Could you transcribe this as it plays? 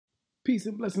Peace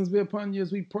and blessings be upon you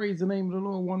as we praise the name of the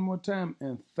Lord one more time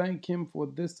and thank Him for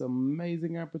this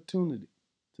amazing opportunity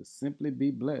to simply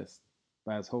be blessed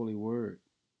by His holy word.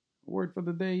 The word for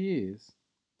the day is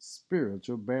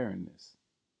spiritual barrenness.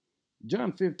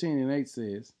 John 15:8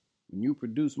 says, "When you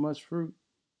produce much fruit,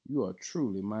 you are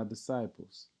truly my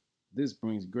disciples. This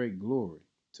brings great glory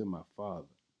to my Father."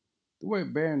 The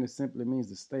word barrenness simply means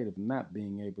the state of not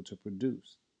being able to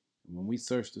produce. And when we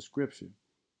search the scripture,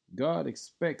 God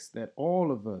expects that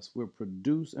all of us will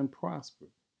produce and prosper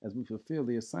as we fulfill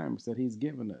the assignments that He's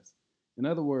given us. In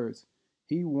other words,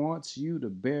 He wants you to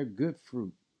bear good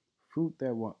fruit, fruit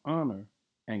that will honor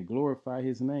and glorify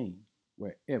His name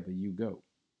wherever you go.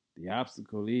 The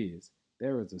obstacle is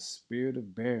there is a spirit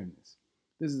of barrenness.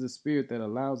 This is a spirit that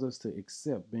allows us to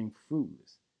accept being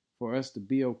fruitless, for us to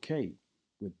be okay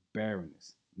with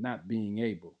barrenness, not being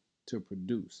able to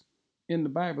produce. In the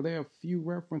Bible, there are a few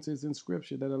references in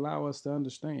Scripture that allow us to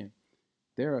understand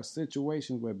there are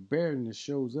situations where barrenness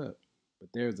shows up,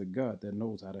 but there's a God that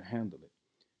knows how to handle it.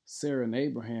 Sarah and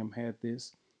Abraham had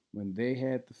this when they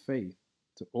had the faith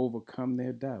to overcome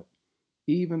their doubt.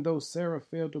 Even though Sarah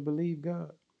failed to believe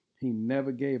God, He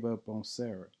never gave up on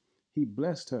Sarah. He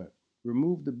blessed her,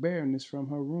 removed the barrenness from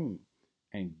her womb,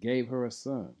 and gave her a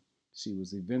son. She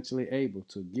was eventually able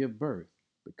to give birth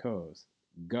because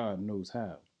God knows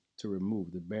how to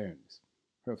remove the barrenness.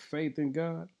 Her faith in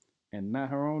God and not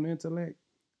her own intellect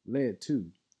led to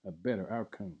a better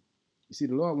outcome. You see,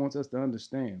 the Lord wants us to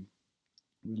understand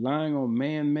relying on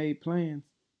man-made plans,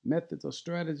 methods, or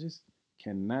strategies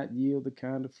cannot yield the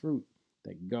kind of fruit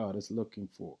that God is looking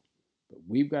for. But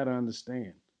we've got to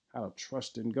understand how to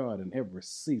trust in God in every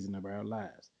season of our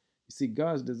lives. You see,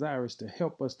 God's desire is to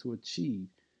help us to achieve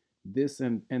this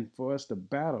and for us to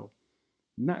battle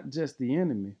not just the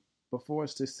enemy, but for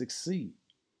us to succeed.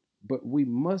 But we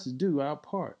must do our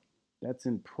part. That's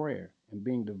in prayer and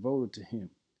being devoted to Him.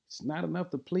 It's not enough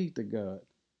to plead to God.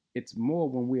 It's more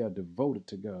when we are devoted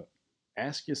to God.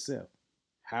 Ask yourself,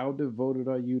 how devoted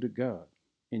are you to God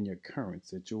in your current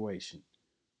situation?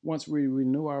 Once we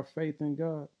renew our faith in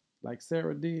God, like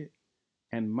Sarah did,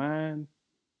 and mind,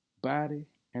 body,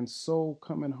 and soul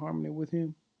come in harmony with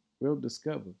Him, we'll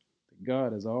discover that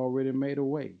God has already made a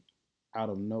way out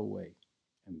of no way.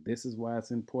 And this is why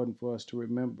it's important for us to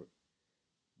remember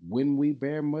when we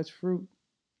bear much fruit,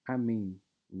 I mean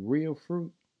real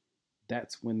fruit,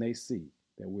 that's when they see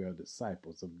that we are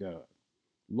disciples of God.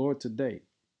 Lord, today,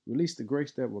 release the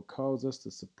grace that will cause us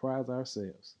to surprise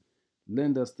ourselves.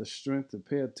 Lend us the strength to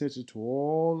pay attention to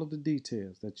all of the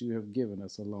details that you have given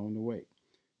us along the way.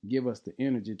 Give us the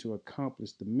energy to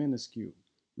accomplish the minuscule.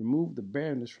 Remove the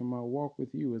barrenness from our walk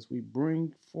with you as we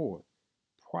bring forth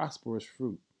prosperous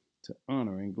fruit to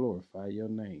honor and glorify your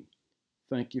name.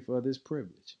 Thank you for this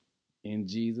privilege. In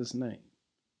Jesus' name,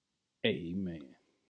 amen.